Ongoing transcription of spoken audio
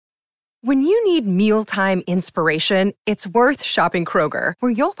When you need mealtime inspiration, it's worth shopping Kroger,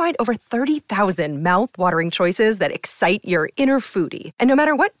 where you'll find over 30,000 mouth-watering choices that excite your inner foodie. And no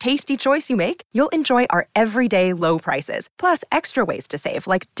matter what tasty choice you make, you'll enjoy our everyday low prices, plus extra ways to save,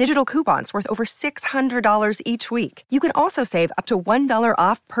 like digital coupons worth over $600 each week. You can also save up to $1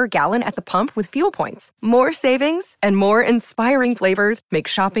 off per gallon at the pump with fuel points. More savings and more inspiring flavors make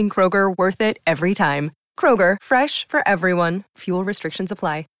shopping Kroger worth it every time. Kroger, fresh for everyone. Fuel restrictions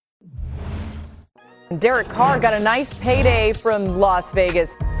apply. Derek Carr got a nice payday from Las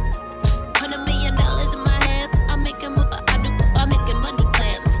Vegas. $100 million in my hands. I'm making money plans. I'm making money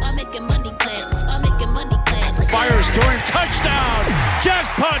plans. I'm making money plans. Fires to him. Touchdown.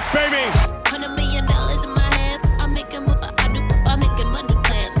 Jackpot, baby. $100 million in my hands. I'm making money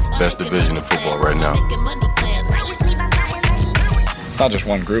plans. Best division in football right now. It's not just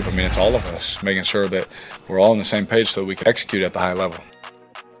one group. I mean, it's all of us making sure that we're all on the same page so we can execute at the high level.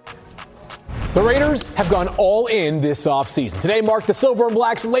 The Raiders have gone all in this offseason. Today marked the Silver and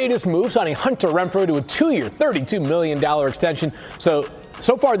Black's latest move, signing Hunter Renfrow to a 2-year, $32 million extension. So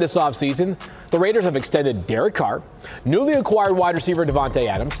far this offseason, the Raiders have extended Derek Carr, newly acquired wide receiver Davante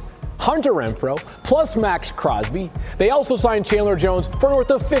Adams, Hunter Renfrow, plus Max Crosby. They also signed Chandler Jones for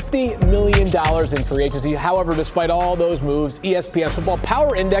north of $50 million in free agency. However, despite all those moves, ESPN's Football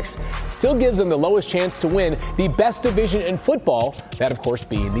Power Index still gives them the lowest chance to win the best division in football, that of course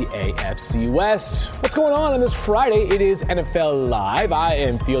being the AFC West. What's going on this Friday? It is NFL Live. I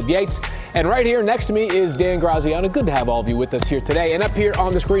am Field Yates, and right here next to me is Dan Graziano. Good to have all of you with us here today. And up here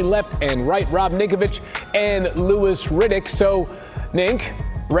on the screen, left and right, Rob Ninkovich and Louis Riddick. So, Nink,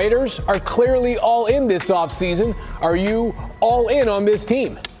 Raiders are clearly all in this offseason. Are you all in on this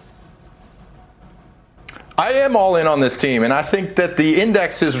team? I am all in on this team, and I think that the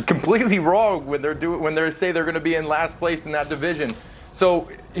index is completely wrong when they say they're going to be in last place in that division. So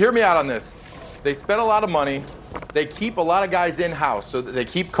hear me out on this. They spent a lot of money. They keep a lot of guys in-house, so that they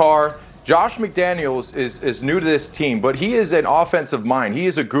keep Carr. Josh McDaniels is new to this team, but he is an offensive mind. He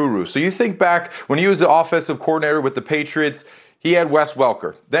is a guru. So you think back when he was the offensive coordinator with the Patriots, he had Wes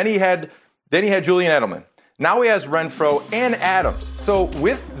Welker. Then he had Julian Edelman. Now he has Renfrow and Adams. So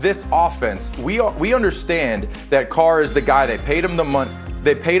with this offense, we understand that Carr is the guy. They paid him the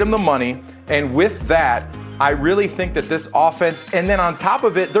money. And with that, I really think that this offense, and then on top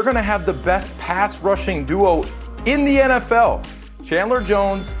of it, they're going to have the best pass rushing duo in the NFL. Chandler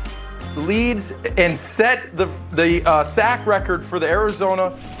Jones leads and set the sack record for the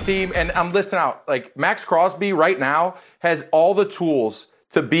Arizona team. And I'm listening out. Like Max Crosby right now has all the tools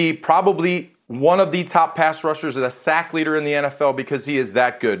to be probably one of the top pass rushers, the sack leader in the NFL, because he is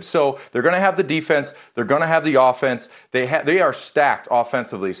that good. So they're going to have the defense. They're going to have the offense. They are stacked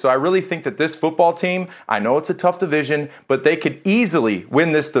offensively. So I really think that this football team, I know it's a tough division, but they could easily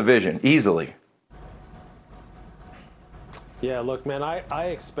win this division, easily. Yeah, look, man, I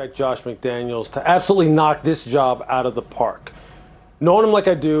expect Josh McDaniels to absolutely knock this job out of the park. Knowing him like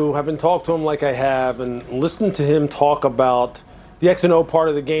I do, having talked to him like I have, and listened to him talk about the X and O part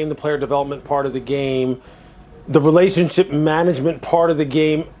of the game, the player development part of the game, the relationship management part of the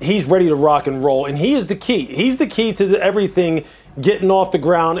game, he's ready to rock and roll. And he is the key. He's the key to everything getting off the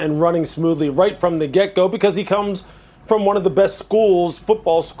ground and running smoothly right from the get-go, because he comes from one of the best schools,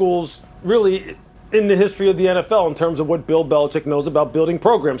 football schools, really in the history of the NFL in terms of what Bill Belichick knows about building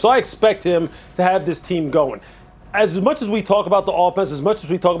programs. So I expect him to have this team going. As much as we talk about the offense, as much as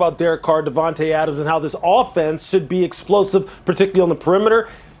we talk about Derek Carr, Davante Adams, and how this offense should be explosive, particularly on the perimeter,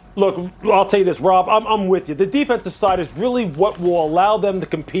 look, I'll tell you this, Rob, I'm with you. The defensive side is really what will allow them to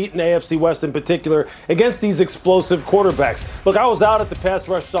compete in the AFC West in particular against these explosive quarterbacks. Look, I was out at the Pass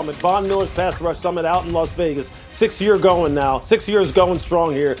Rush Summit, Von Miller's Pass Rush Summit out in Las Vegas. 6 years going now. 6 years going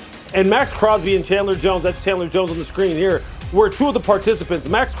strong here. And Max Crosby and Chandler Jones, that's Chandler Jones on the screen here, were two of the participants.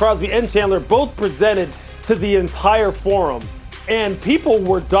 Max Crosby and Chandler both presented to the entire forum. And people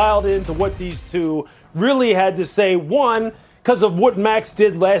were dialed into what these two really had to say. One, because of what Max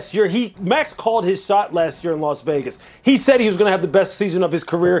did last year. Max called his shot last year in Las Vegas. He said he was going to have the best season of his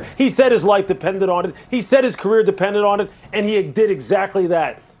career. He said his life depended on it. He said his career depended on it, and he did exactly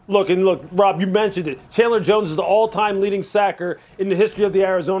that. Look, Rob, you mentioned it. Chandler Jones is the all-time leading sacker in the history of the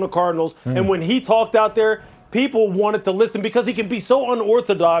Arizona Cardinals. And when he talked out there, people wanted to listen because he can be so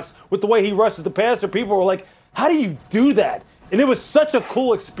unorthodox with the way he rushes the passer. People were like, how do you do that? And it was such a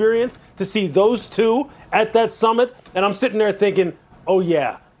cool experience to see those two at that summit. And I'm sitting there thinking, oh,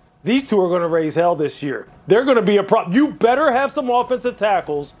 yeah, these two are going to raise hell this year. They're going to be a problem. You better have some offensive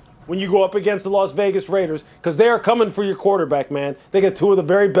tackles when you go up against the Las Vegas Raiders, because they are coming for your quarterback, man. They get two of the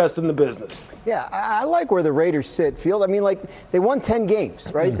very best in the business. Yeah, I like where the Raiders sit, Field. I mean, like, they won 10 games,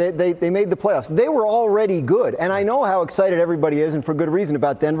 right? They made the playoffs. They were already good. And I know how excited everybody is, and for good reason,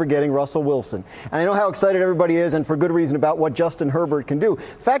 about Denver getting Russell Wilson. And I know how excited everybody is, and for good reason, about what Justin Herbert can do.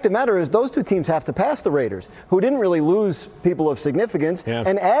 Fact of the matter is, those two teams have to pass the Raiders, who didn't really lose people of significance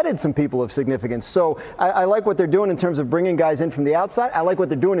and added some people of significance. So I like what they're doing in terms of bringing guys in from the outside. I like what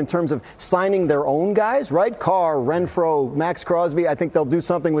they're doing in terms of signing their own guys, right? Carr, Renfro, Max Crosby. I think they'll do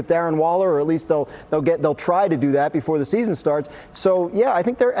something with Darren Waller, or at least they'll try to do that before the season starts. So yeah, I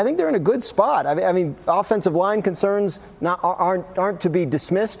think they're in a good spot. I mean, offensive line concerns aren't to be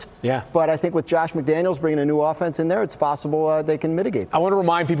dismissed. Yeah. But I think with Josh McDaniels bringing a new offense in there, it's possible they can mitigate that. I want to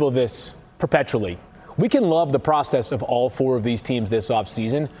remind people of this perpetually. We can love the process of all four of these teams this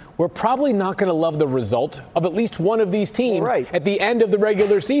offseason. We're probably not going to love the result of at least one of these teams at the end of the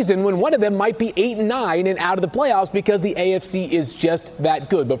regular season, when one of them might be 8-9 and out of the playoffs, because the AFC is just that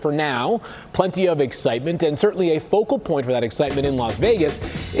good. But for now, plenty of excitement, and certainly a focal point for that excitement in Las Vegas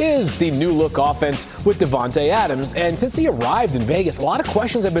is the new look offense with Davante Adams. And since he arrived in Vegas, a lot of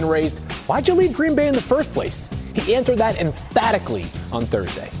questions have been raised. Why'd you leave Green Bay in the first place? He answered that emphatically on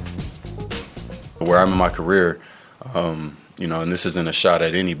Thursday. Where I'm in my career, you know, and this isn't a shot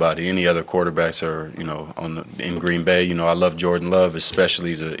at anybody, any other quarterbacks or, you know, in Green Bay. You know, I love Jordan Love, especially.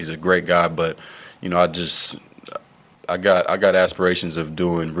 He's a great guy, but, you know, I got aspirations of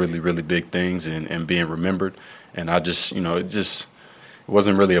doing really, really big things and being remembered. And I just, you know, it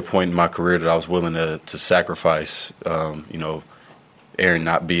wasn't really a point in my career that I was willing to sacrifice, you know, Aaron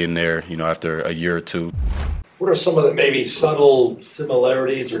not being there, you know, after a year or two. What are some of the maybe subtle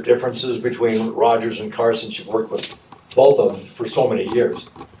similarities or differences between Rodgers and Carr, since you've worked with both of them for so many years?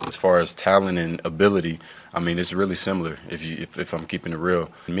 As far as talent and ability, I mean, it's really similar if I'm keeping it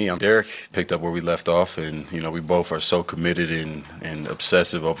real. Derek picked up where we left off, and, you know, we both are so committed and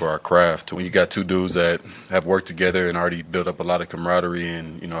obsessive over our craft. When you got two dudes that have worked together and already built up a lot of camaraderie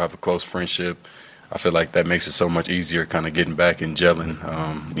and, you know, have a close friendship, I feel like that makes it so much easier kind of getting back and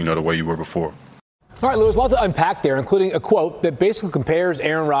gelling, you know, the way you were before. All right, Louis, a lot to unpack there, including a quote that basically compares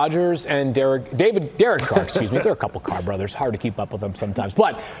Aaron Rodgers and Derek Carr, excuse me. They're a couple Carr brothers. Hard to keep up with them sometimes.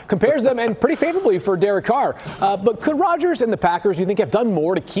 But compares them, and pretty favorably for Derek Carr. But could Rodgers and the Packers, you think, have done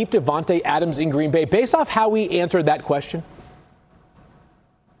more to keep Davante Adams in Green Bay based off how we answered that question?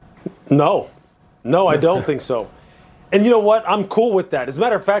 No, I don't think so. And you know what? I'm cool with that. As a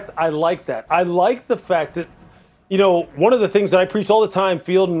matter of fact, I like that. I like the fact that, you know, one of the things that I preach all the time,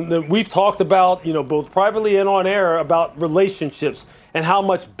 Field, and that we've talked about, you know, both privately and on air, about relationships and how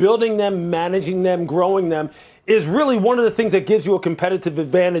much building them, managing them, growing them is really one of the things that gives you a competitive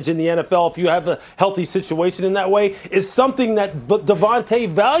advantage in the NFL if you have a healthy situation in that way, is something that Davante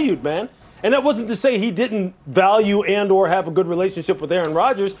valued, man. And that wasn't to say he didn't value and or have a good relationship with Aaron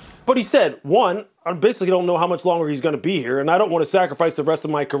Rodgers, but he said, one, I basically don't know how much longer he's going to be here, and I don't want to sacrifice the rest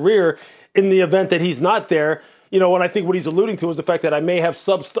of my career in the event that he's not there. You know, and I think what he's alluding to is the fact that I may have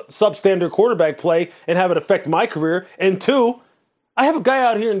substandard quarterback play and have it affect my career. And two, I have a guy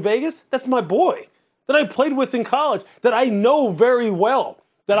out here in Vegas that's my boy, that I played with in college, that I know very well,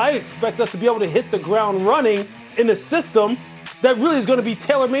 that I expect us to be able to hit the ground running in a system that really is going to be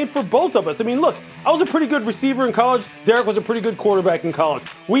tailor-made for both of us. I mean, look, I was a pretty good receiver in college. Derek was a pretty good quarterback in college.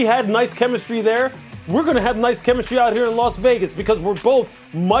 We had nice chemistry there. We're going to have nice chemistry out here in Las Vegas because we're both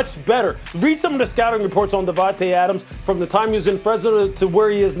much better. Read some of the scouting reports on Davante Adams from the time he was in Fresno to where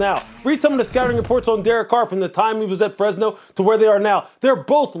he is now. Read some of the scouting reports on Derek Carr from the time he was at Fresno to where they are now. They're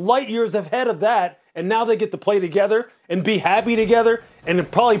both light years ahead of that, and now they get to play together and be happy together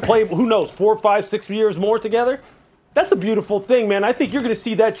and probably play, who knows, 4, 5, 6 years more together. That's a beautiful thing, man. I think you're going to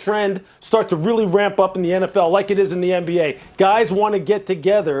see that trend start to really ramp up in the NFL like it is in the NBA. Guys want to get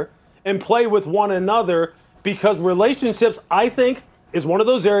together and play with one another because relationships, I think, is one of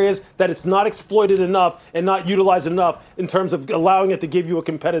those areas that it's not exploited enough and not utilized enough in terms of allowing it to give you a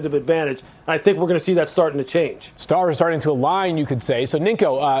competitive advantage. And I think we're going to see that starting to change. Stars are starting to align, you could say. So,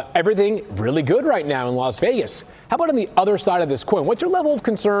 Ninko, everything really good right now in Las Vegas. How about on the other side of this coin? What's your level of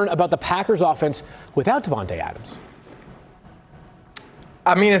concern about the Packers offense without Davante Adams?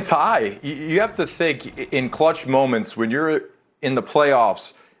 I mean, it's high. You have to think in clutch moments when you're in the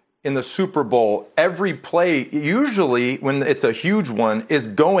playoffs, in the Super Bowl, every play, usually when it's a huge one, is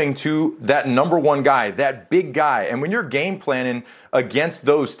going to that number one guy, that big guy. And when you're game planning against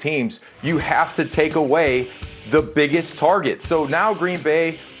those teams, you have to take away the biggest target. So now Green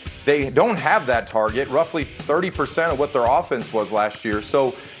Bay, they don't have that target, roughly 30% of what their offense was last year.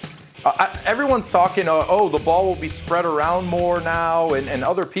 So everyone's talking, the ball will be spread around more now and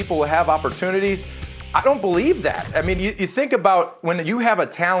other people will have opportunities. I don't believe that. I mean, you think about when you have a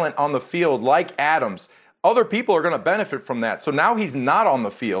talent on the field like Adams, other people are going to benefit from that. So now he's not on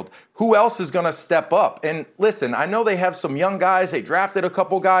the field. Who else is going to step up? And listen, I know they have some young guys. They drafted a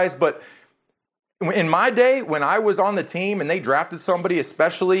couple guys, but in my day, when I was on the team and they drafted somebody,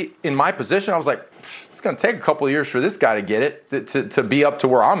 especially in my position, I was like, it's going to take a couple of years for this guy to get it, to be up to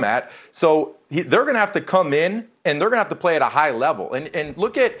where I'm at. So they're going to have to come in and they're going to have to play at a high level. And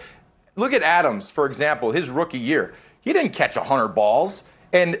look at Adams, for example, his rookie year. He didn't catch 100 balls.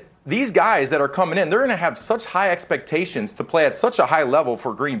 And these guys that are coming in, they're going to have such high expectations to play at such a high level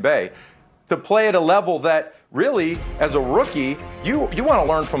for Green Bay, to play at a level that really, as a rookie, you want to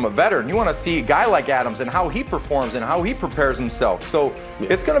learn from a veteran. You want to see a guy like Adams and how he performs and how he prepares himself. So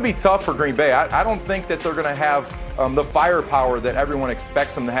it's going to be tough for Green Bay. I don't think that they're going to have the firepower that everyone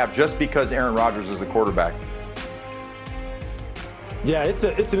expects them to have just because Aaron Rodgers is the quarterback. Yeah, it's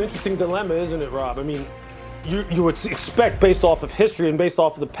an interesting dilemma, isn't it, Rob? I mean, you would expect, based off of history and based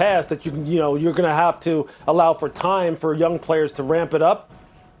off of the past, that you're going to have to allow for time for young players to ramp it up.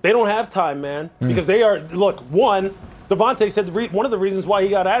 They don't have time, man, because they are. Look, Devontae said one of the reasons why he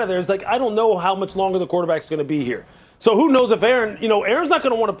got out of there is like, I don't know how much longer the quarterback's going to be here. So who knows if Aaron's not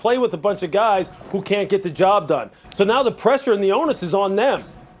going to want to play with a bunch of guys who can't get the job done. So now the pressure and the onus is on them.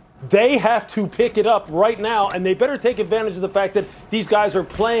 They have to pick it up right now, and they better take advantage of the fact that these guys are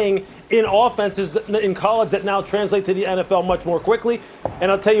playing in offenses in college that now translate to the NFL much more quickly.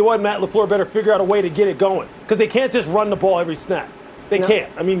 And I'll tell you what, Matt LaFleur better figure out a way to get it going, because they can't just run the ball every snap. They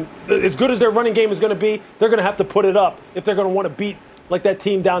can't. I mean, as good as their running game is going to be, they're going to have to put it up if they're going to want to beat like that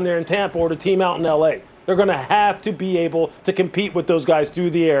team down there in Tampa or the team out in L.A. They're going to have to be able to compete with those guys through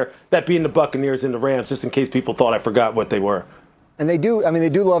the air, that being the Buccaneers and the Rams, just in case people thought I forgot what they were. And they do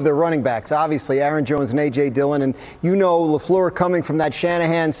love their running backs, obviously, Aaron Jones and A.J. Dillon. And LaFleur coming from that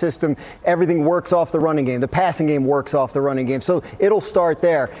Shanahan system, everything works off the running game. The passing game works off the running game. So it'll start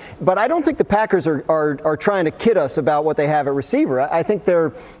there. But I don't think the Packers are trying to kid us about what they have at receiver. I think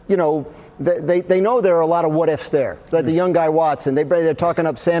they're, they know there are a lot of what-ifs there. Like the young guy Watson, they're talking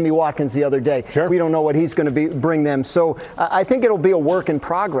up Sammy Watkins the other day. Sure. We don't know what he's going to bring them. So I think it'll be a work in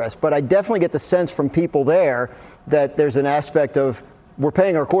progress. But I definitely get the sense from people there that there's an aspect of, we're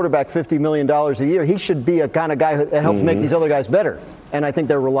paying our quarterback $50 million a year. He should be a kind of guy that helps make these other guys better. And I think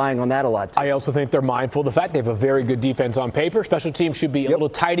they're relying on that a lot, too. I also think they're mindful of the fact they have a very good defense on paper. Special teams should be a little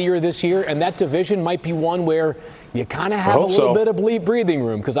tidier this year, and that division might be one where you kind of have a little bit of breathing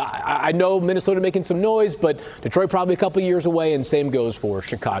room, because I know Minnesota making some noise, but Detroit probably a couple years away, and same goes for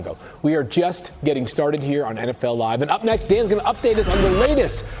Chicago. We are just getting started here on NFL Live, and up next, Dan's going to update us on the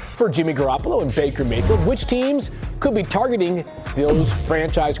latest for Jimmy Garoppolo and Baker Mayfield. Which teams could be targeting those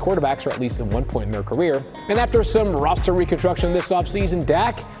franchise quarterbacks, or at least at one point in their career? And after some roster reconstruction this offseason,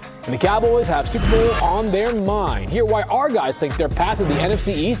 Dak and the Cowboys have Super Bowl on their mind. Hear why our guys think their path to the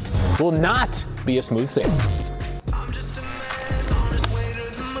NFC East will not be a smooth sailing.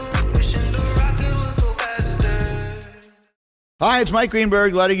 Hi, it's Mike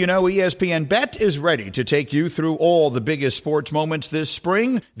Greenberg letting you know ESPN Bet is ready to take you through all the biggest sports moments this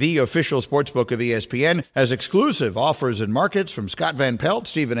spring. The official sportsbook of ESPN has exclusive offers and markets from Scott Van Pelt,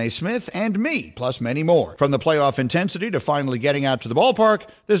 Stephen A. Smith, and me, plus many more. From the playoff intensity to finally getting out to the ballpark,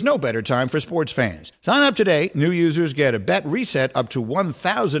 there's no better time for sports fans. Sign up today. New users get a bet reset up to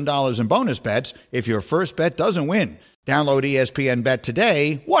 $1,000 in bonus bets if your first bet doesn't win. Download ESPN Bet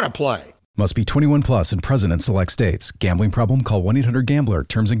today. What a play. Must be 21 plus and present in select states. Gambling problem? Call 1-800-GAMBLER.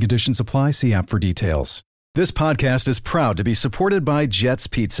 Terms and conditions apply. See app for details. This podcast is proud to be supported by Jets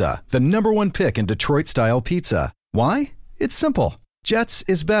Pizza, the #1 pick in Detroit-style pizza. Why? It's simple. Jets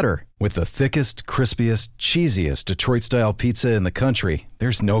is better. With the thickest, crispiest, cheesiest Detroit-style pizza in the country,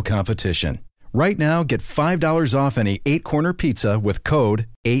 there's no competition. Right now, get $5 off any 8-corner pizza with code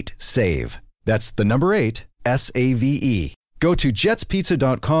 8SAVE. That's the number 8, S-A-V-E. Go to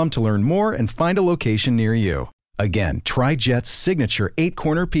jetspizza.com to learn more and find a location near you. Again, try Jet's signature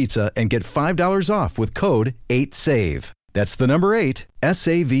 8-corner pizza and get $5 off with code 8SAVE. That's the number 8,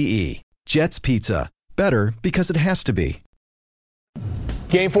 S-A-V-E. Jet's Pizza. Better because it has to be.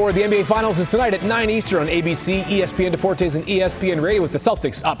 Game 4 of the NBA Finals is tonight at 9 Eastern on ABC, ESPN Deportes, and ESPN Radio, with the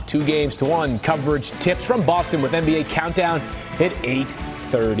Celtics up 2-1. Coverage tips from Boston with NBA Countdown at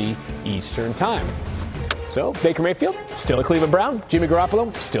 8:30 Eastern Time. So, Baker Mayfield, still a Cleveland Brown. Jimmy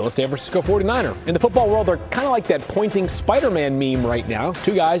Garoppolo, still a San Francisco 49er. In the football world, they're kind of like that pointing Spider-Man meme right now.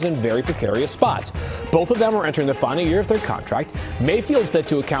 Two guys in very precarious spots. Both of them are entering the final year of their contract. Mayfield set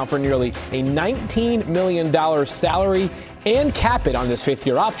to account for nearly a $19 million salary and cap it on this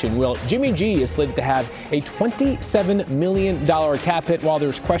fifth-year option. Well, Jimmy G is slated to have a $27 million cap hit. While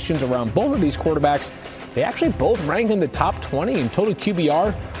there's questions around both of these quarterbacks, they actually both rank in the top 20 in total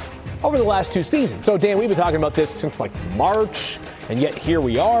QBR over the last 2 seasons. So, Dan, we've been talking about this since like March, and yet here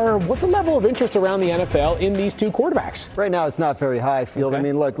we are. What's the level of interest around the NFL in these two quarterbacks? Right now, it's not very high, Field. Okay. I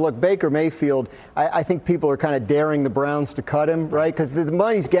mean, look, Baker Mayfield, I think people are kind of daring the Browns to cut him, right? Because the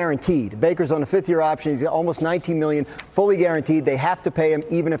money's guaranteed. Baker's on a fifth-year option. He's almost $19 million, fully guaranteed. They have to pay him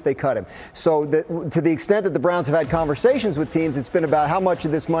even if they cut him. So to the extent that the Browns have had conversations with teams, it's been about how much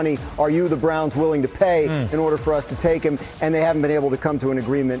of this money are you, the Browns, willing to pay in order for us to take him, and they haven't been able to come to an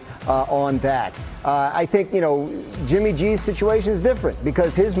agreement on that. I think, Jimmy G's situation is different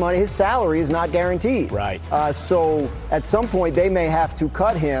because his money, his salary is not guaranteed. Right. So at some point, they may have to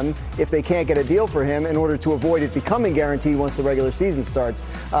cut him if they can't get a deal for him in order to avoid it becoming guaranteed once the regular season starts.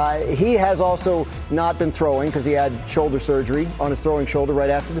 He has also not been throwing because he had shoulder surgery on his throwing shoulder right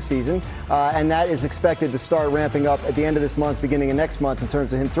after the season. And that is expected to start ramping up at the end of this month, beginning of next month in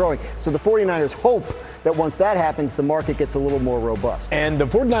terms of him throwing. So the 49ers hope that once that happens, the market gets a little more robust. And the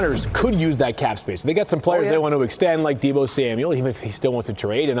 49ers could use that cap space. They got some players they want to extend, like Deebo Samuel, even if he still wants to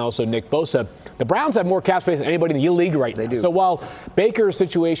trade, and also Nick Bosa. The Browns have more cap space than anybody in the league right now. They do. So while Baker's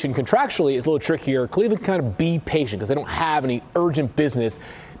situation contractually is a little trickier, Cleveland kind of be patient because they don't have any urgent business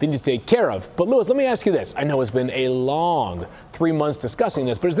they need to take care of. But, Lewis, let me ask you this. I know it's been a long 3 months discussing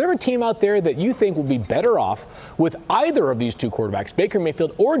this, but is there a team out there that you think would be better off with either of these two quarterbacks, Baker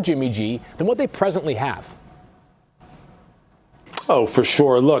Mayfield or Jimmy G, than what they presently have? Oh, for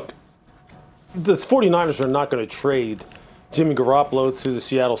sure. Look, the 49ers are not going to trade Jimmy Garoppolo to the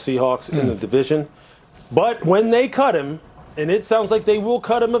Seattle Seahawks in the division. But when they cut him, and it sounds like they will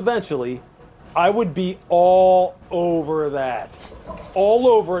cut him eventually, I would be all over that. All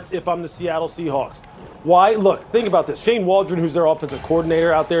over it if I'm the Seattle Seahawks. Why? Look, think about this. Shane Waldron, who's their offensive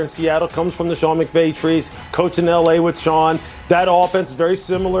coordinator out there in Seattle, comes from the Sean McVay trees, coached in L.A. with Sean. That offense is very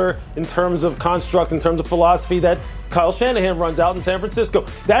similar in terms of construct, in terms of philosophy that Kyle Shanahan runs out in San Francisco.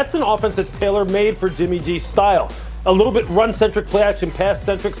 That's an offense that's tailor-made for Jimmy G's style. A little bit run-centric, play-action,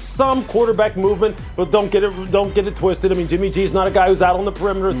 pass-centric, some quarterback movement, but don't get it twisted. I mean, Jimmy G's not a guy who's out on the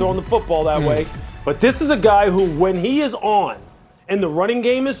perimeter throwing the football that way. But this is a guy who, when he is on, and the running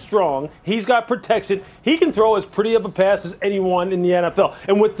game is strong, he's got protection, he can throw as pretty of a pass as anyone in the NFL.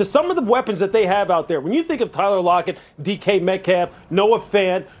 And with some of the weapons that they have out there, when you think of Tyler Lockett, DK Metcalf, Noah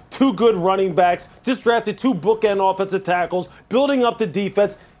Fant, 2 good running backs, just drafted 2 bookend offensive tackles, building up the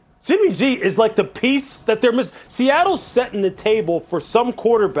defense, Jimmy G is like the piece that they're missing. Seattle's setting the table for some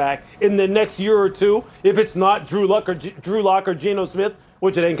quarterback in the next year or two, if it's not Drew Lock or Geno Smith,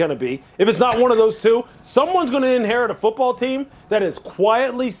 which it ain't going to be. If it's not one of those two, someone's going to inherit a football team that has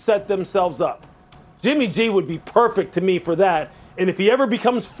quietly set themselves up. Jimmy G would be perfect to me for that. And if he ever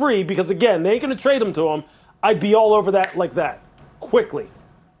becomes free, because, again, they ain't going to trade him to him, I'd be all over that like that, quickly.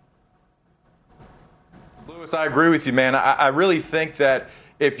 Lewis, I agree with you, man. I really think that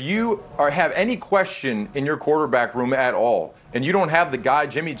if you have any question in your quarterback room at all, and you don't have the guy,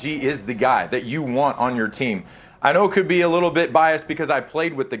 Jimmy G is the guy that you want on your team. I know it could be a little bit biased because I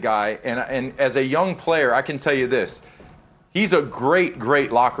played with the guy, and as a young player, I can tell you this. He's a great,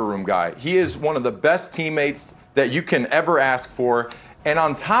 great locker room guy. He is one of the best teammates that you can ever ask for. And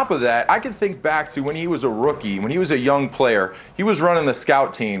on top of that, I can think back to when he was a rookie, when he was a young player, he was running the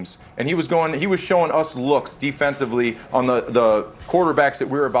scout teams, and he was showing us looks defensively on the quarterbacks that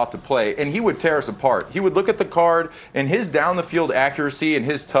we were about to play, and he would tear us apart. He would look at the card, and his down the field accuracy and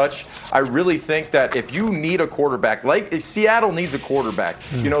his touch, I really think that if you need a quarterback, like Seattle needs a quarterback.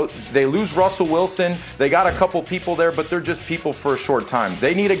 You know, they lose Russell Wilson, they got a couple people there, but they're just people for a short time.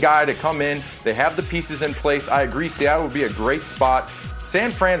 They need a guy to come in, they have the pieces in place. I agree, Seattle would be a great spot. San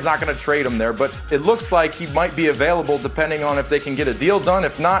Fran's not going to trade him there, but it looks like he might be available depending on if they can get a deal done.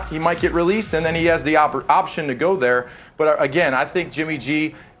 If not, he might get released, and then he has the option to go there. But again, I think Jimmy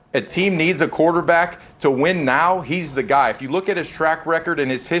G, a team needs a quarterback to win now. He's the guy. If you look at his track record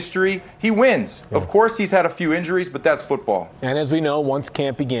and his history, he wins. Of course, he's had a few injuries, but that's football. And as we know, once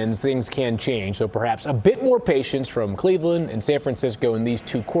camp begins, things can change. So perhaps a bit more patience from Cleveland and San Francisco and these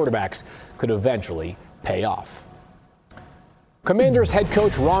two quarterbacks could eventually pay off. Commanders head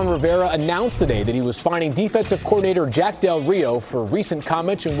coach Ron Rivera announced today that he was fining defensive coordinator Jack Del Rio for recent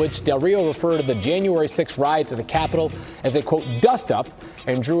comments in which Del Rio referred to the January 6 riots at the Capitol as a, quote, dust-up,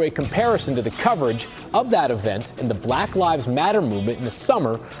 and drew a comparison to the coverage of that event in the Black Lives Matter movement in the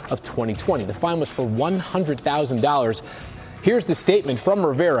summer of 2020. The fine was for $100,000. Here's the statement from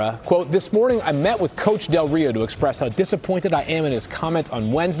Rivera. Quote, "This morning I met with Coach Del Rio to express how disappointed I am in his comments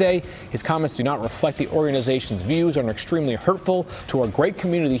on Wednesday. His comments do not reflect the organization's views and are extremely hurtful to our great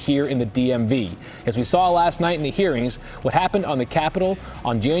community here in the DMV. As we saw last night in the hearings, what happened on the Capitol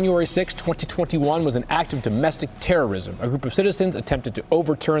on January 6, 2021 was an act of domestic terrorism. A group of citizens attempted to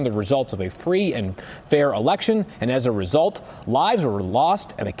overturn the results of a free and fair election, and as a result, lives were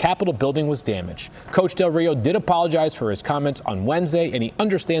lost and the Capitol building was damaged. Coach Del Rio did apologize for his comments on Wednesday, and he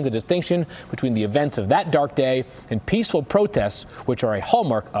understands the distinction between the events of that dark day and peaceful protests, which are a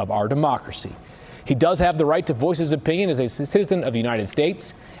hallmark of our democracy. He does have the right to voice his opinion as a citizen of the United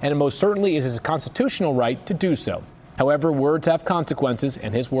States, and it most certainly is his constitutional right to do so. However, words have consequences,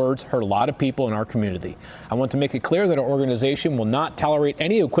 and his words hurt a lot of people in our community. I want to make it clear that our organization will not tolerate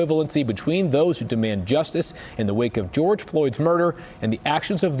any equivalency between those who demand justice in the wake of George Floyd's murder and the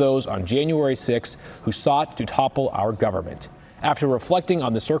actions of those on January 6 who sought to topple our government. After reflecting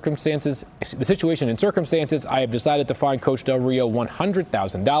on the situation and circumstances, I have decided to fine Coach Del Rio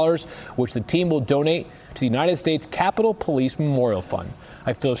 $100,000, which the team will donate to the United States Capitol Police Memorial Fund.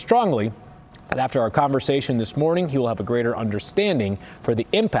 I feel strongly that after our conversation this morning, he will have a greater understanding for the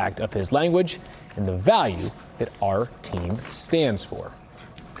impact of his language and the value that our team stands for."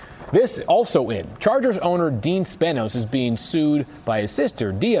 This also in. Chargers owner Dean Spanos is being sued by his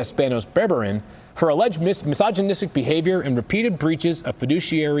sister, Dia Spanos-Berberin, for alleged misogynistic behavior and repeated breaches of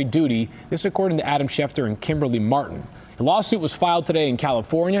fiduciary duty. This according to Adam Schefter and Kimberly Martin. The lawsuit was filed today in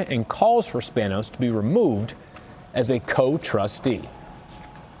California and calls for Spanos to be removed as a co-trustee.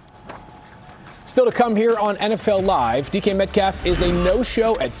 Still to come here on NFL Live, DK Metcalf is a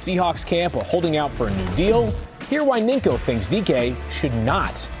no-show at Seahawks camp while holding out for a new deal. Hear why Ninko thinks DK should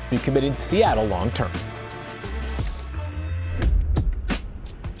not be committed to Seattle long-term.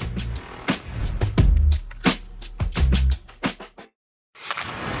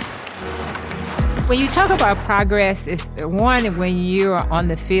 When you talk about progress, it's one, when you're on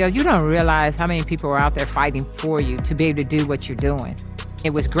the field, you don't realize how many people are out there fighting for you to be able to do what you're doing.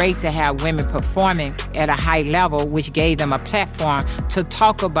 It was great to have women performing at a high level, which gave them a platform to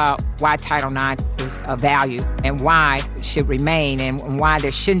talk about why Title IX is a value and why it should remain and why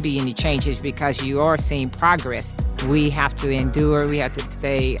there shouldn't be any changes, because you are seeing progress. We have to endure, we have to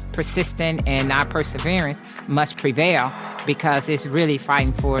stay persistent, and our perseverance must prevail, because it's really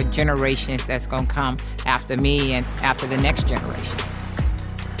fighting for generations that's going to come after me and after the next generation.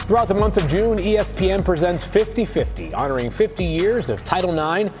 Throughout the month of June, ESPN presents 50/50, honoring 50 years of Title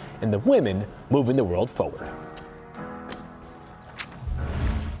IX and the women moving the world forward.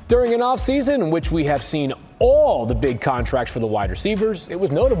 During an offseason in which we have seen all the big contracts for the wide receivers, it was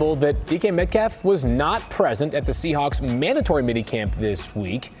notable that DK Metcalf was not present at the Seahawks mandatory minicamp this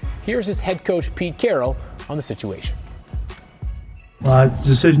week. Here's his head coach, Pete Carroll, on the situation.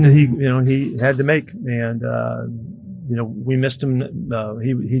 Decision that he had to make, and we missed him.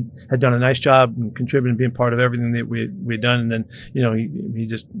 He had done a nice job and contributing, being part of everything that we had done, and then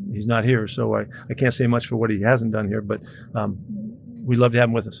he's not here, so I can't say much for what he hasn't done here, but we'd love to have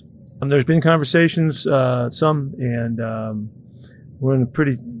him with us. There's been conversations, some, and we're in a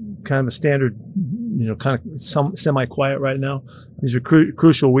pretty kind of a standard, kind of semi-quiet right now. These are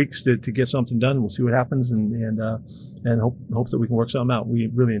crucial weeks to get something done. We'll see what happens, and hope that we can work something out. We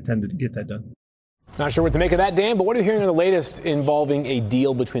really intend to get that done. Not sure what to make of that, Dan, but what are you hearing on the latest involving a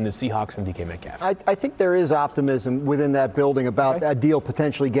deal between the Seahawks and DK Metcalf? I think there is optimism within that building about a deal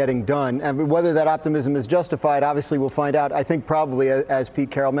potentially getting done. And whether that optimism is justified, obviously we'll find out. I think probably, as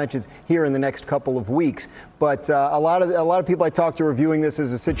Pete Carroll mentions, here in the next couple of weeks. But a lot of people I talked to are viewing this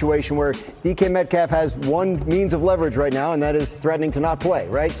as a situation where DK Metcalf has one means of leverage right now, and that is threatening to not play,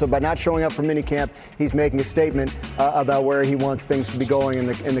 right? So by not showing up for minicamp, he's making a statement about where he wants things to be going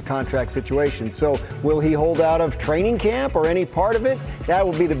in the contract situation. So will he hold out of training camp or any part of it? That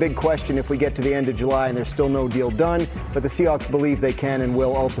will be the big question if we get to the end of July and there's still no deal done. But the Seahawks believe they can and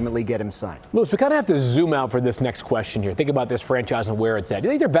will ultimately get him signed. Lewis, we kind of have to zoom out for this next question here. Think about this franchise and where it's at. Do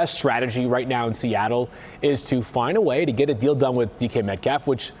you think their best strategy right now in Seattle is to find a way to get a deal done with DK Metcalf,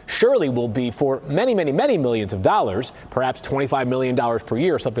 which surely will be for many, many, many millions of dollars, perhaps $25 million per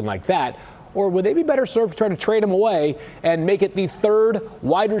year or something like that? Or would they be better served to try to trade him away and make it the third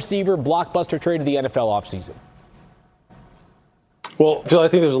wide receiver blockbuster trade of the NFL offseason? Well, Phil, I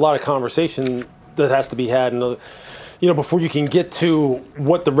think there's a lot of conversation that has to be had, and before you can get to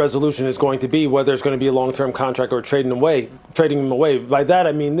what the resolution is going to be, whether it's going to be a long-term contract or trading him away. By that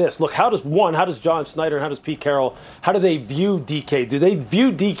I mean this: look, how does John Schneider and how does Pete Carroll, how do they view DK? Do they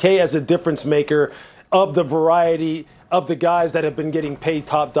view DK as a difference maker of the variety of the guys that have been getting paid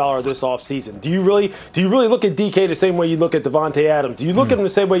top dollar this offseason. Do you really look at DK the same way you look at Devontae Adams? Do you look at him the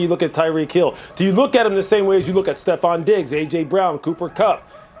same way you look at Tyreek Hill? Do you look at him the same way as you look at Stephon Diggs, A.J. Brown, Cooper Kupp?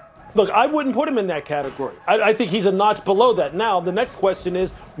 Look, I wouldn't put him in that category. I think he's a notch below that. Now, the next question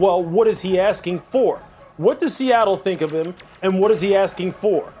is, well, what is he asking for? What does Seattle think of him, and what is he asking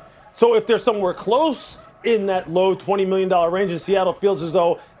for? So if they're somewhere close in that low $20 million range and Seattle feels as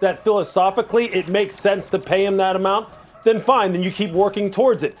though that philosophically it makes sense to pay him that amount, then fine, then you keep working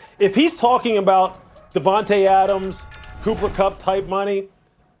towards it. If he's talking about Devontae Adams, Cooper Kupp type money,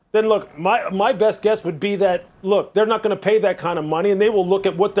 then look, my best guess would be that, look, they're not going to pay that kind of money, and they will look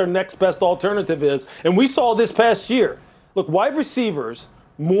at what their next best alternative is. And we saw this past year. Look, wide receivers,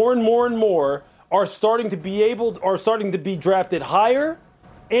 more and more, are starting to be drafted higher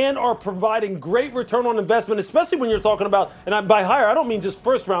and are providing great return on investment, especially when you're talking about, and by higher, I don't mean just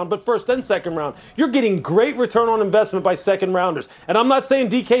first round, but first and second round. You're getting great return on investment by second rounders. And I'm not saying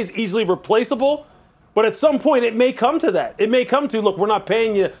DK is easily replaceable, but at some point it may come to that. It may come to, look, we're not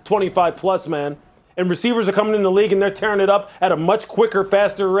paying you 25 plus, man. And receivers are coming in the league and they're tearing it up at a much quicker,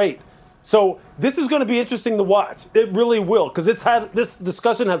 faster rate. So this is going to be interesting to watch. It really will, because this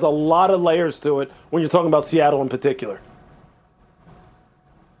discussion has a lot of layers to it when you're talking about Seattle in particular.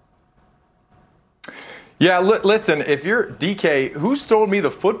 Yeah, listen, if you're DK, who's throwing me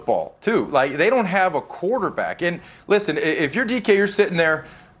the football, too? Like, they don't have a quarterback. And listen, if you're DK, you're sitting there,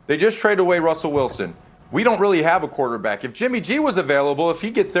 they just traded away Russell Wilson. We don't really have a quarterback. If Jimmy G was available, if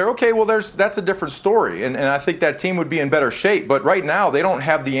he gets there, okay, well, that's a different story. And I think that team would be in better shape. But right now, they don't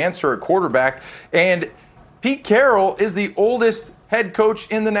have the answer at quarterback. And Pete Carroll is the oldest head coach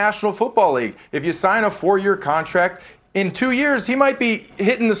in the National Football League. If you sign a 4-year contract, in 2 years, he might be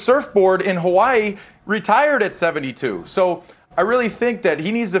hitting the surfboard in Hawaii, retired at 72. So I really think that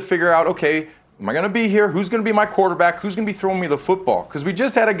he needs to figure out, okay, am I going to be here? Who's going to be my quarterback? Who's going to be throwing me the football? Because we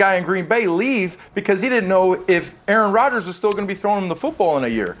just had a guy in Green Bay leave because he didn't know if Aaron Rodgers was still going to be throwing him the football in a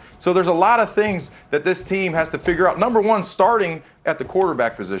year. So there's a lot of things that this team has to figure out. Number one, starting at the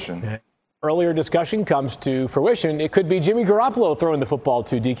quarterback position. Earlier discussion comes to fruition. It could be Jimmy Garoppolo throwing the football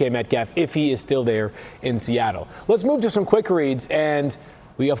to DK Metcalf if he is still there in Seattle. Let's move to some quick reads, and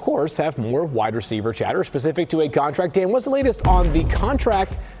we, of course, have more wide receiver chatter specific to a contract. Dan, what's the latest on the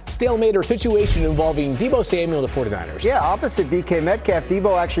contract stalemate or situation involving Deebo Samuel and the 49ers? Yeah, opposite DK Metcalf,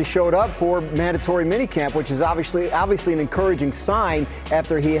 Deebo actually showed up for mandatory minicamp, which is obviously an encouraging sign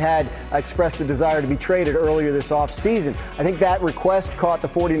after he had expressed a desire to be traded earlier this offseason. I think that request caught the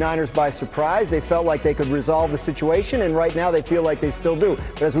 49ers by surprise. They felt like they could resolve the situation, and right now they feel like they still do.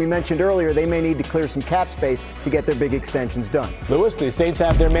 But as we mentioned earlier, they may need to clear some cap space to get their big extensions done. Lewis, the Saints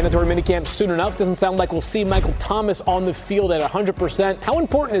have their mandatory minicamp soon enough. Doesn't sound like we'll see Michael Thomas on the field at 100%. How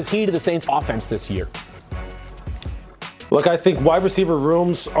important is he to the Saints offense this year? Look, I think wide receiver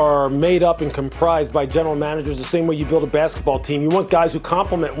rooms are made up and comprised by general managers the same way you build a basketball team. You want guys who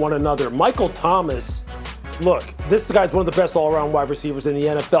complement one another. Michael Thomas, look, this guy's one of the best all-around wide receivers in the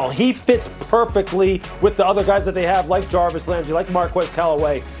NFL. He fits perfectly with the other guys that they have, like Jarvis Landry, like Marquez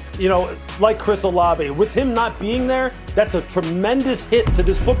Callaway, like Chris Olave. With him not being there, that's a tremendous hit to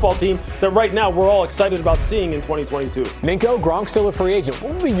this football team that right now we're all excited about seeing in 2022. Minko, Gronk's still a free agent.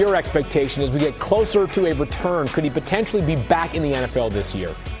 What would be your expectation as we get closer to a return? Could he potentially be back in the NFL this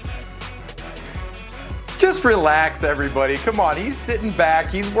year? Just relax, everybody. Come on, he's sitting back.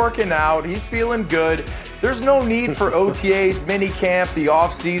 He's working out. He's feeling good. There's no need for OTAs, minicamp, the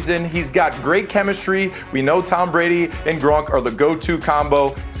offseason. He's got great chemistry. We know Tom Brady and Gronk are the go-to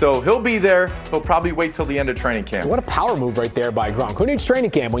combo. So he'll be there. He'll probably wait till the end of training camp. What a power move right there by Gronk. Who needs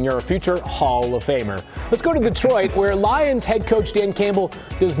training camp when you're a future Hall of Famer? Let's go to Detroit, where Lions head coach Dan Campbell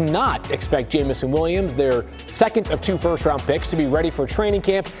does not expect Jameson Williams, their second of 2 first-round picks, to be ready for training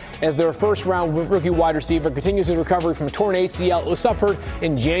camp as their first-round rookie wide receiver continues his recovery from a torn ACL. It was suffered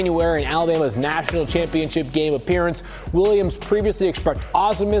in January in Alabama's national championship game appearance. Williams previously expressed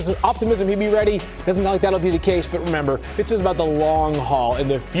optimism he'd be ready. Doesn't look like that'll be the case, but remember, this is about the long haul and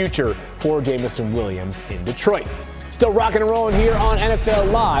the future for Jameson Williams in Detroit. Still rocking and rolling here on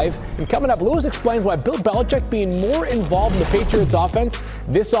NFL Live. And coming up, Lewis explains why Bill Belichick being more involved in the Patriots offense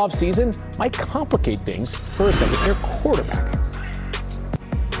this offseason might complicate things for a second-year quarterback.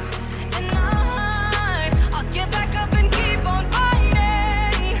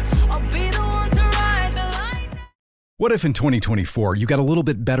 What if in 2024 you got a little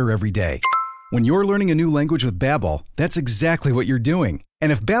bit better every day? When you're learning a new language with Babbel, that's exactly what you're doing.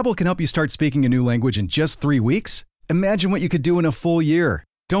 And if Babbel can help you start speaking a new language in just 3 weeks, imagine what you could do in a full year.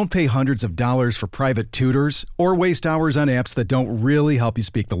 Don't pay hundreds of dollars for private tutors or waste hours on apps that don't really help you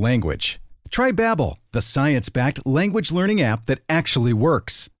speak the language. Try Babbel, the science-backed language learning app that actually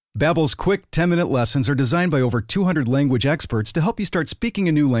works. Babbel's quick 10-minute lessons are designed by over 200 language experts to help you start speaking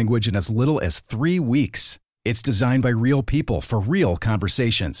a new language in as little as 3 weeks. It's designed by real people for real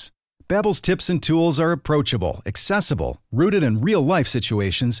conversations. Babbel's tips and tools are approachable, accessible, rooted in real-life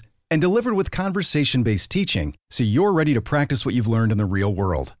situations, and delivered with conversation-based teaching, so you're ready to practice what you've learned in the real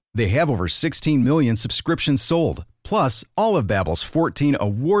world. They have over 16 million subscriptions sold. Plus, all of Babbel's 14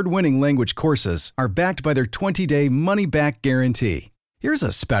 award-winning language courses are backed by their 20-day money-back guarantee. Here's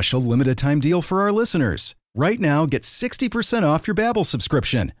a special limited-time deal for our listeners. Right now, get 60% off your Babbel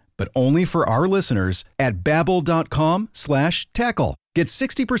subscription, but only for our listeners at Babbel.com/tackle. Get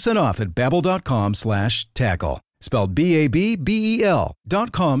 60% off at Babbel.com/tackle. Spelled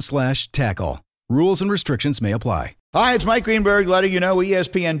BABBEL.com/tackle. Rules and restrictions may apply. Hi, it's Mike Greenberg letting you know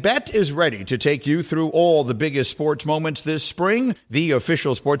ESPN Bet is ready to take you through all the biggest sports moments this spring. The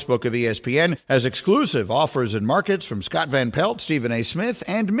official sportsbook of ESPN has exclusive offers and markets from Scott Van Pelt, Stephen A. Smith,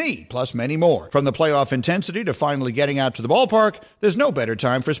 and me, plus many more. From the playoff intensity to finally getting out to the ballpark, there's no better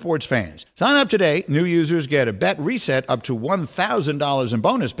time for sports fans. Sign up today. New users get a bet reset up to $1,000 in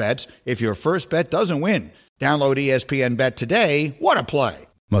bonus bets if your first bet doesn't win. Download ESPN Bet today. What a play.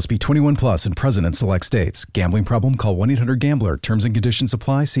 Must be 21 plus and present in select states. Gambling problem? Call 1-800-GAMBLER. Terms and conditions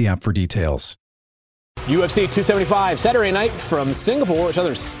apply. See app for details. UFC 275 Saturday night from Singapore. It's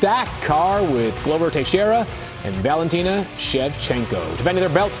another stacked car with Glover Teixeira and Valentina Shevchenko defending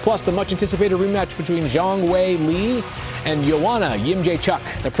their belts, plus the much-anticipated rematch between Zhang Wei Li and Joanna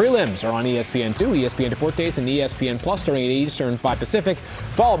Jędrzejczyk. The prelims are on ESPN2, ESPN Deportes, and ESPN Plus starting at 8 Eastern, 5 Pacific,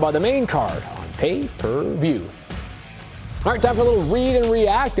 followed by the main card on pay-per-view. All right, time for a little read and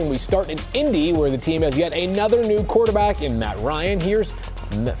react, and we start in Indy, where the team has yet another new quarterback in Matt Ryan. Here's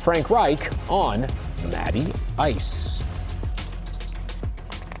Frank Reich on Matty Ice.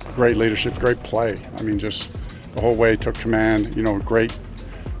 Great leadership, great play. I mean, just the whole way took command, great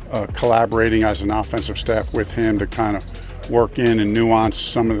collaborating as an offensive staff with him to kind of work in and nuance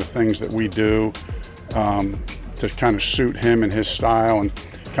some of the things that we do to kind of suit him and his style, and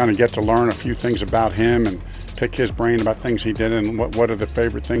kind of get to learn a few things about him and pick his brain about things he did and what are the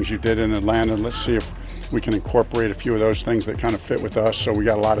favorite things you did in Atlanta. Let's see if we can incorporate a few of those things that kind of fit with us. So we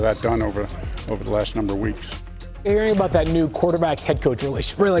got a lot of that done over the last number of weeks. You're hearing about that new quarterback-head coach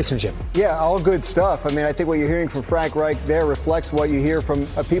relationship. Yeah, all good stuff. I mean, I think what you're hearing from Frank Reich there reflects what you hear from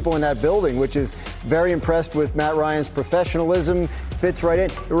people in that building, which is very impressed with Matt Ryan's professionalism, fits right in.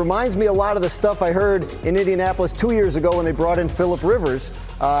 It reminds me a lot of the stuff I heard in Indianapolis 2 years ago when they brought in Phillip Rivers,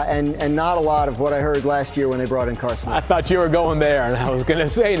 and not a lot of what I heard last year when they brought in Carson. I thought you were going there, and I was going to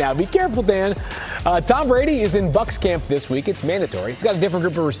say now, be careful, Dan. Tom Brady is in Bucs camp this week. It's mandatory. He's got a different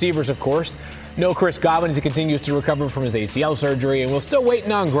group of receivers, of course. No Chris Godwin as he continues to recover from his ACL surgery, and we're still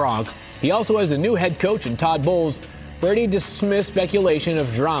waiting on Gronk. He also has a new head coach in Todd Bowles. Brady dismissed speculation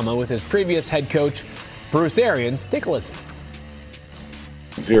of drama with his previous head coach, Bruce Arians. Take a listen.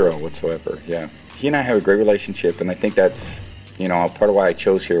 Zero whatsoever, yeah. He and I have a great relationship, and I think that's, part of why I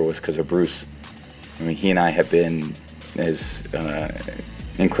chose here was because of Bruce. I mean, he and I have been as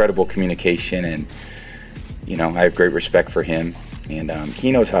incredible communication, and, I have great respect for him. And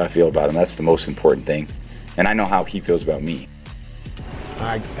he knows how I feel about him. That's the most important thing. And I know how he feels about me. All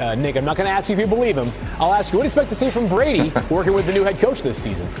right, Nick, I'm not going to ask you if you believe him. I'll ask you, what do you expect to see from Brady working with the new head coach this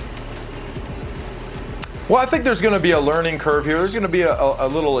season? Well, I think there's going to be a learning curve here. There's going to be a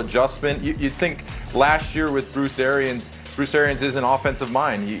little adjustment. You'd think last year with Bruce Arians is an offensive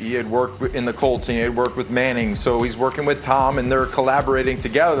mind. He had worked in the Colts and he had worked with Manning, so he's working with Tom and they're collaborating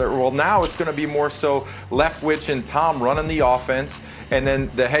together. Well, now it's going to be more so Leftwich and Tom running the offense, and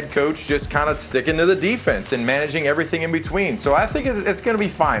then the head coach just kind of sticking to the defense and managing everything in between. So I think it's going to be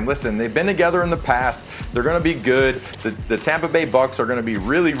fine. Listen, they've been together in the past. They're going to be good. The Tampa Bay Bucs are going to be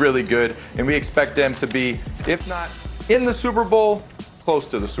really, really good, and we expect them to be, if not in the Super Bowl, close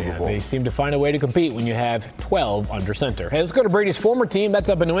to the Super Bowl. They seem to find a way to compete when you have 12 under center. Hey, let's go to Brady's former team. That's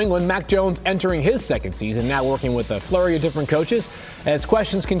up in New England. Mac Jones entering his second season, now working with a flurry of different coaches. As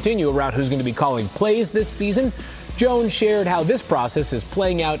questions continue around who's going to be calling plays this season, Jones shared how this process is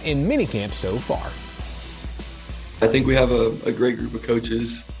playing out in minicamp so far. I think we have a great group of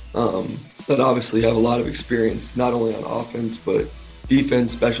coaches that obviously have a lot of experience, not only on offense, but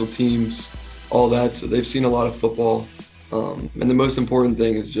defense, special teams, all that. So they've seen a lot of football. And the most important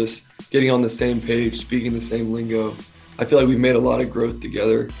thing is just getting on the same page, speaking the same lingo. I feel like we've made a lot of growth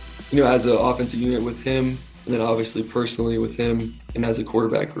together, as an offensive unit with him, and then obviously personally with him and as a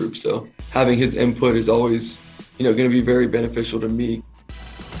quarterback group. So having his input is always, going to be very beneficial to me.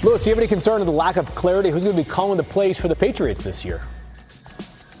 Louis, do you have any concern of the lack of clarity? Who's going to be calling the plays for the Patriots this year?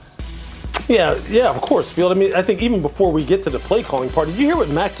 Yeah, of course, Field. I mean, I think even before we get to the play calling part, did you hear what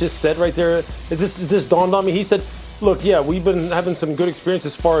Mac just said right there? This dawned on me. He said, look, yeah, we've been having some good experience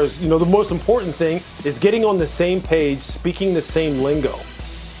as far as, the most important thing is getting on the same page, speaking the same lingo.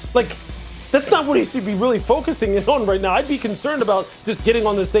 Like, that's not what he should be really focusing on right now. I'd be concerned about just getting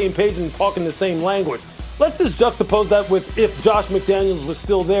on the same page and talking the same language. Let's just juxtapose that with if Josh McDaniels was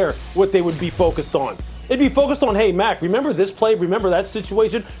still there, what they would be focused on. They'd be focused on, hey, Mac, remember this play? Remember that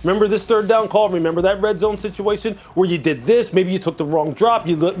situation? Remember this third down call? Remember that red zone situation where you did this? Maybe you took the wrong drop.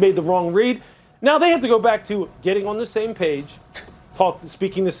 You made the wrong read. Now they have to go back to getting on the same page,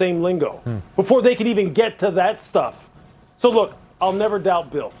 speaking the same lingo before they can even get to that stuff. So look, I'll never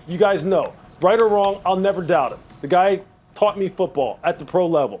doubt Bill. You guys know. Right or wrong, I'll never doubt him. The guy taught me football at the pro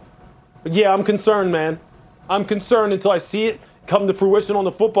level. But yeah, I'm concerned, man. I'm concerned until I see it come to fruition on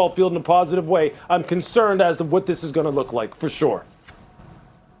the football field in a positive way. I'm concerned as to what this is going to look like, for sure.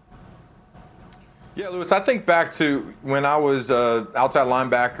 Yeah, Lewis, I think back to when I was outside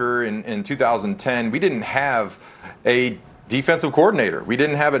linebacker in 2010. We didn't have a defensive coordinator. We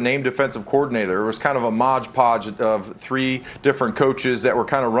didn't have a named defensive coordinator. It was kind of a modge podge of 3 different coaches that were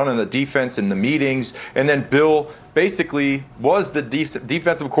kind of running the defense in the meetings. And then Bill basically was the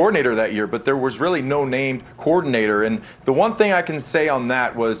defensive coordinator that year, but there was really no named coordinator. And the one thing I can say on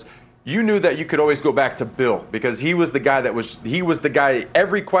that was you knew that you could always go back to Bill because he was the guy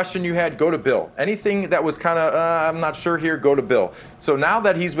every question you had, go to Bill. Anything that was kind of, I'm not sure here, go to Bill. So now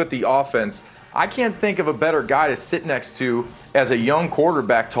that he's with the offense, I can't think of a better guy to sit next to as a young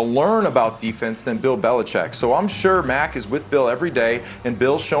quarterback to learn about defense than Bill Belichick. So I'm sure Mac is with Bill every day, and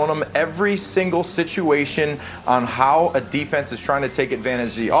Bill's showing him every single situation on how a defense is trying to take advantage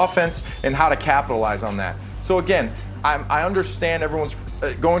of the offense and how to capitalize on that. So again, I understand everyone's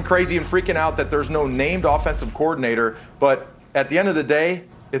going crazy and freaking out that there's no named offensive coordinator, but at the end of the day,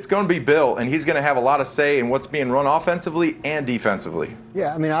 it's going to be Bill, and he's going to have a lot of say in what's being run offensively and defensively.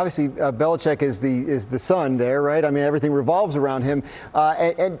 Yeah, I mean, obviously, Belichick is the son there, right? I mean, everything revolves around him,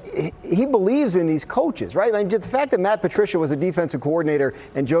 and he believes in these coaches, right? I mean, the fact that Matt Patricia was a defensive coordinator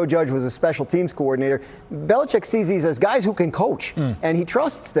and Joe Judge was a special teams coordinator, Belichick sees these as guys who can coach, and he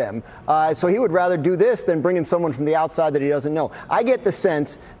trusts them. So he would rather do this than bring in someone from the outside that he doesn't know. I get the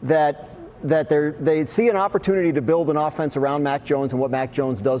sense that they see an opportunity to build an offense around Mac Jones and what Mac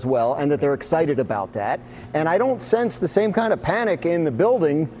Jones does well, and that they're excited about that. And I don't sense the same kind of panic in the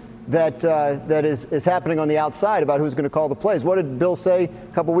building that is happening on the outside about who's going to call the plays. What did Bill say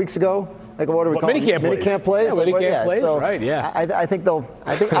a couple weeks ago? Like, what do we call it? Minicamp plays. Yeah, minicamp plays, so right? Yeah. I think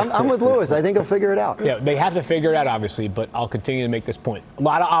I'm with Lewis. I think he'll figure it out. Yeah, they have to figure it out, obviously, but I'll continue to make this point. A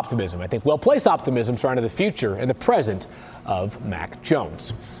lot of optimism. I think well-placed optimism surrounding the future and the present of Mac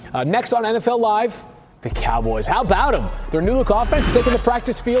Jones. Next on NFL Live, the Cowboys. How about them? Their new look offense is taking the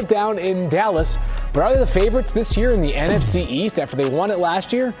practice field down in Dallas. But are they the favorites this year in the NFC East after they won it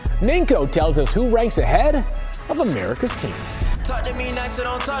last year? Ninko tells us who ranks ahead of America's team. Talk to me nice or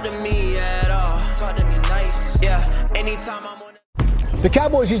don't talk to me at all. Talk to me nice. Yeah, anytime I'm on. The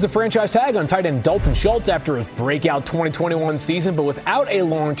Cowboys used the franchise tag on tight end Dalton Schultz after his breakout 2021 season, but without a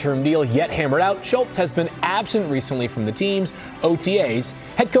long-term deal yet hammered out, Schultz has been absent recently from the team's OTAs.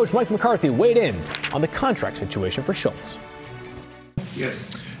 Head coach Mike McCarthy weighed in on the contract situation for Schultz. Yes.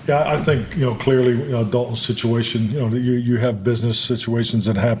 Yeah, I think, clearly Dalton's situation, you have business situations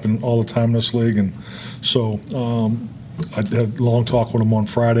that happen all the time in this league. And so I had a long talk with him on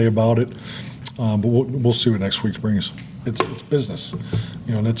Friday about it, but we'll see what next week brings. It's business,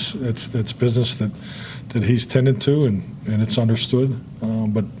 it's business that he's tended to, and it's understood.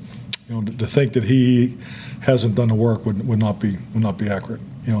 But to think that he hasn't done the work would not be accurate.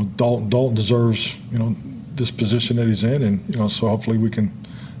 Dalton deserves this position that he's in, and so hopefully we can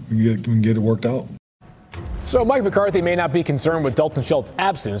get it worked out. So Mike McCarthy may not be concerned with Dalton Schultz's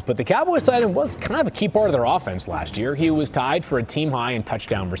absence, but the Cowboys tight end was kind of a key part of their offense last year. He was tied for a team high in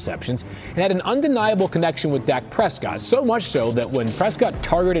touchdown receptions and had an undeniable connection with Dak Prescott, so much so that when Prescott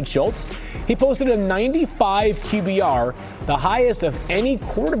targeted Schultz, he posted a 95 QBR, the highest of any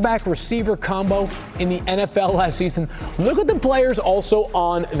quarterback-receiver combo in the NFL last season. Look at the players also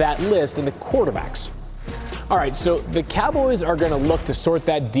on that list and the quarterbacks. All right, so the Cowboys are going to look to sort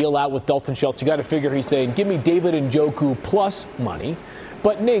that deal out with Dalton Schultz. You got to figure he's saying, give me David Njoku plus money.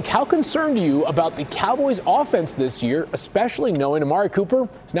 But, Nick, how concerned are you about the Cowboys' offense this year, especially knowing Amari Cooper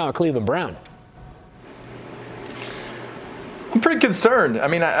is now a Cleveland Brown? I'm pretty concerned. I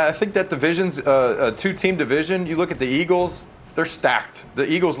mean, I think that division's a two-team division. You look at the Eagles, they're stacked.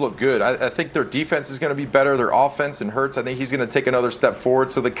 The Eagles look good. I think their defense is going to be better. Their offense and Hurts, I think he's going to take another step forward.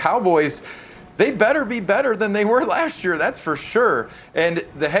 So the Cowboys, they better be better than they were last year. That's for sure. And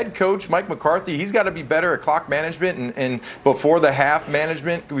the head coach, Mike McCarthy, he's got to be better at clock management and before the half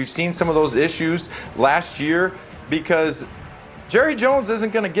management. We've seen some of those issues last year because Jerry Jones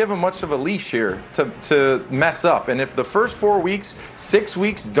isn't going to give him much of a leash here to mess up. And if the first 4 weeks, 6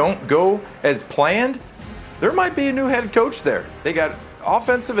 weeks don't go as planned, there might be a new head coach there. They got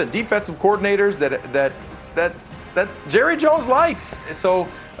offensive and defensive coordinators that Jerry Jones likes. So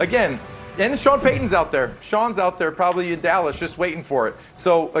again, and Sean Payton's out there. Sean's out there probably in Dallas just waiting for it.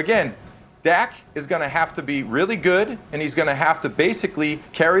 So again, Dak is going to have to be really good, and he's going to have to basically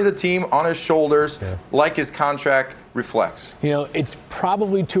carry the team on his shoulders like his contract reflects. You know, it's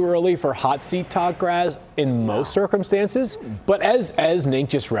probably too early for hot seat talk, Graz, in most circumstances. But as Nate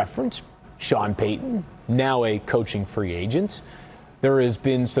just referenced, Sean Payton, now a coaching free agent. There has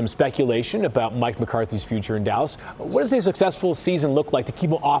been some speculation about Mike McCarthy's future in Dallas. What does a successful season look like to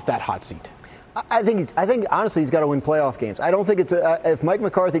keep him off that hot seat? I think honestly he's got to win playoff games. I don't think it's if Mike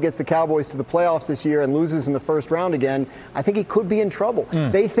McCarthy gets the Cowboys to the playoffs this year and loses in the first round again, I think he could be in trouble.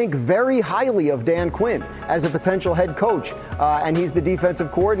 They think very highly of Dan Quinn as a potential head coach, and he's the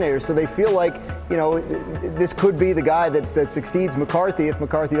defensive coordinator. So they feel like, you know, this could be the guy that succeeds McCarthy if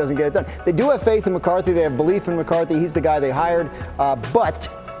McCarthy doesn't get it done. They do have faith in McCarthy. They have belief in McCarthy. He's the guy they hired, but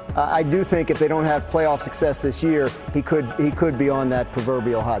I do think if they don't have playoff success this year, he could be on that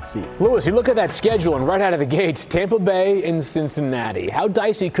proverbial hot seat. Lewis, you look at that schedule and right out of the gates, Tampa Bay and Cincinnati. How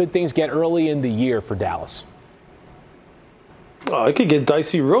dicey could things get early in the year for Dallas? Oh, it could get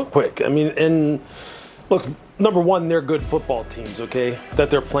dicey real quick. I mean, and look, number one, they're good football teams, okay, that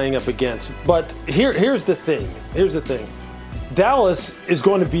they're playing up against. But here's the thing. Dallas is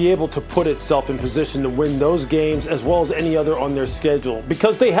going to be able to put itself in position to win those games as well as any other on their schedule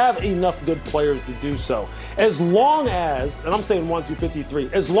because they have enough good players to do so. As long as, and I'm saying 1 through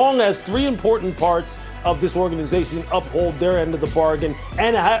 53, as long as three important parts of this organization uphold their end of the bargain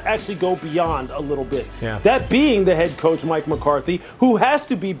and actually go beyond a little bit. Yeah. That being the head coach, Mike McCarthy, who has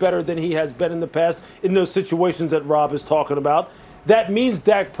to be better than he has been in the past in those situations that Rob is talking about. That means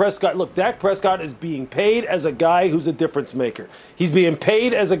Dak Prescott. Look, Dak Prescott is being paid as a guy who's a difference maker. He's being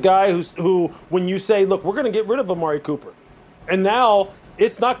paid as a guy who when you say, look, we're going to get rid of Amari Cooper. And now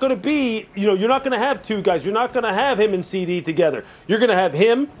it's not going to be, you're not going to have two guys. You're not going to have him and CD together. You're going to have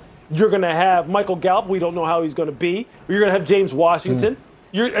him. You're going to have Michael Gallup. We don't know how he's going to be. You're going to have James Washington.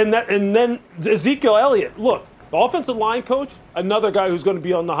 And then Ezekiel Elliott. Look. The offensive line coach, another guy who's going to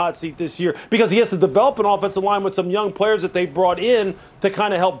be on the hot seat this year because he has to develop an offensive line with some young players that they brought in to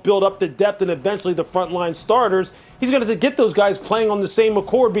kind of help build up the depth and eventually the frontline starters. He's going to have to get those guys playing on the same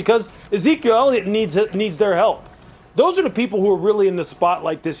accord because Ezekiel Elliott needs their help. Those are the people who are really in the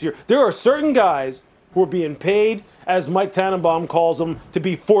spotlight this year. There are certain guys who are being paid, as Mike Tannenbaum calls them, to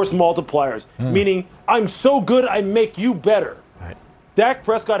be force multipliers, meaning I'm so good I make you better. Dak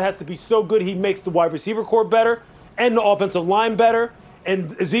Prescott has to be so good he makes the wide receiver core better and the offensive line better.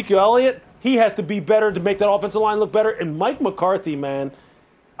 And Ezekiel Elliott, he has to be better to make that offensive line look better. And Mike McCarthy, man,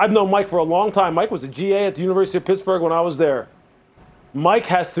 I've known Mike for a long time. Mike was a GA at the University of Pittsburgh when I was there. Mike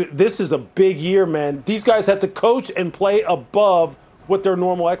has to – this is a big year, man. These guys have to coach and play above what their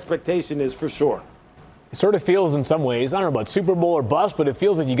normal expectation is for sure. It sort of feels in some ways, I don't know about Super Bowl or bust, but it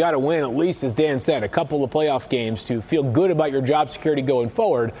feels like you got to win, at least as Dan said, a couple of playoff games to feel good about your job security going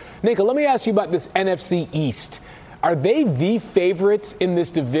forward. Nika, let me ask you about this NFC East. Are they the favorites in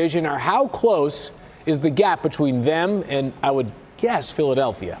this division, or how close is the gap between them and, I would guess,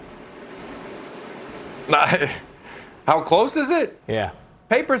 Philadelphia? How close is it? Yeah.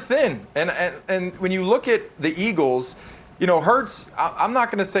 Paper thin. And when you look at the Eagles, Hurts, I'm not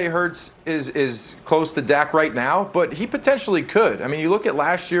going to say Hurts is close to Dak right now, but he potentially could. I mean, you look at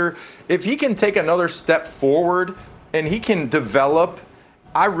last year, if he can take another step forward and he can develop,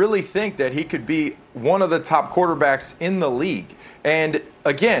 I really think that he could be one of the top quarterbacks in the league. And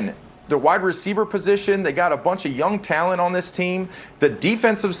again, the wide receiver position, they got a bunch of young talent on this team. The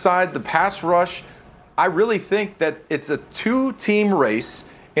defensive side, the pass rush, I really think that it's a two-team race.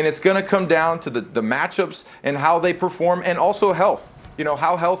 And it's going to come down to the matchups and how they perform and also health.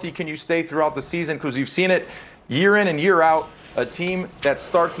 How healthy can you stay throughout the season? Because you've seen it year in and year out. A team that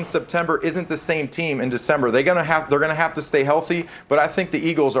starts in September isn't the same team in December. They're going to have to stay healthy, but I think the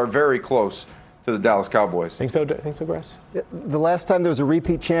Eagles are very close to the Dallas Cowboys. Think so, Grass? The last time there was a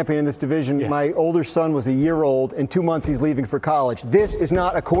repeat champion in this division, my older son was a year old. In 2 months, he's leaving for college. This is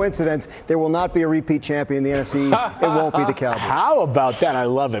not a coincidence. There will not be a repeat champion in the NFC East. It won't be the Cowboys. How about that? I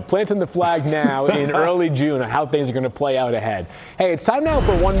love it. Planting the flag now in early June on how things are going to play out ahead. Hey, it's time now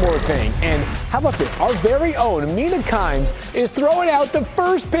for one more thing. And how about this? Our very own Mina Kimes is throwing out the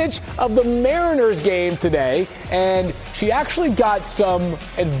first pitch of the Mariners game today. And she actually got some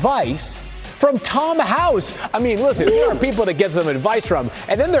advice from Tom House. I mean, listen, there are people to get some advice from.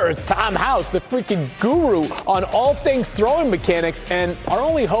 And then there is Tom House, the freaking guru on all things throwing mechanics. And our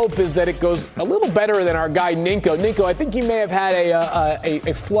only hope is that it goes a little better than our guy, Ninko. Ninko, I think you may have had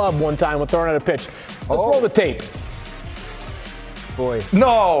a flub one time with throwing out a pitch. Let's roll the tape. Boy.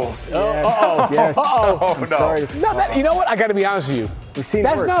 No. Uh-oh. Yes. Oh, I'm sorry. Not bad. You know what? I got to be honest with you.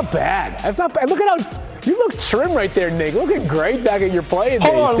 That's not bad. That's not bad. Look at how you look trim right there, Nick. Looking great back at your playing days.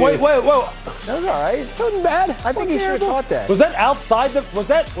 Hold on, dude. wait. That was all right. Wasn't bad. I think he should have caught that. Was that outside the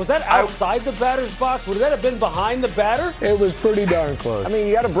outside the batter's box? Would that have been behind the batter? It was pretty darn close. I mean,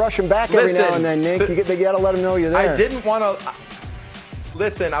 you got to brush him back every now and then, Nick. You got to let him know you're there. I didn't want to.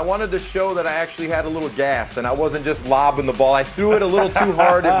 Listen, I wanted to show that I actually had a little gas and I wasn't just lobbing the ball. I threw it a little too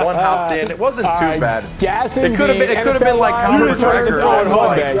hard and one hopped in. It wasn't too bad. Gas it could have been like Conor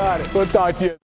McGregor. We'll talk to you.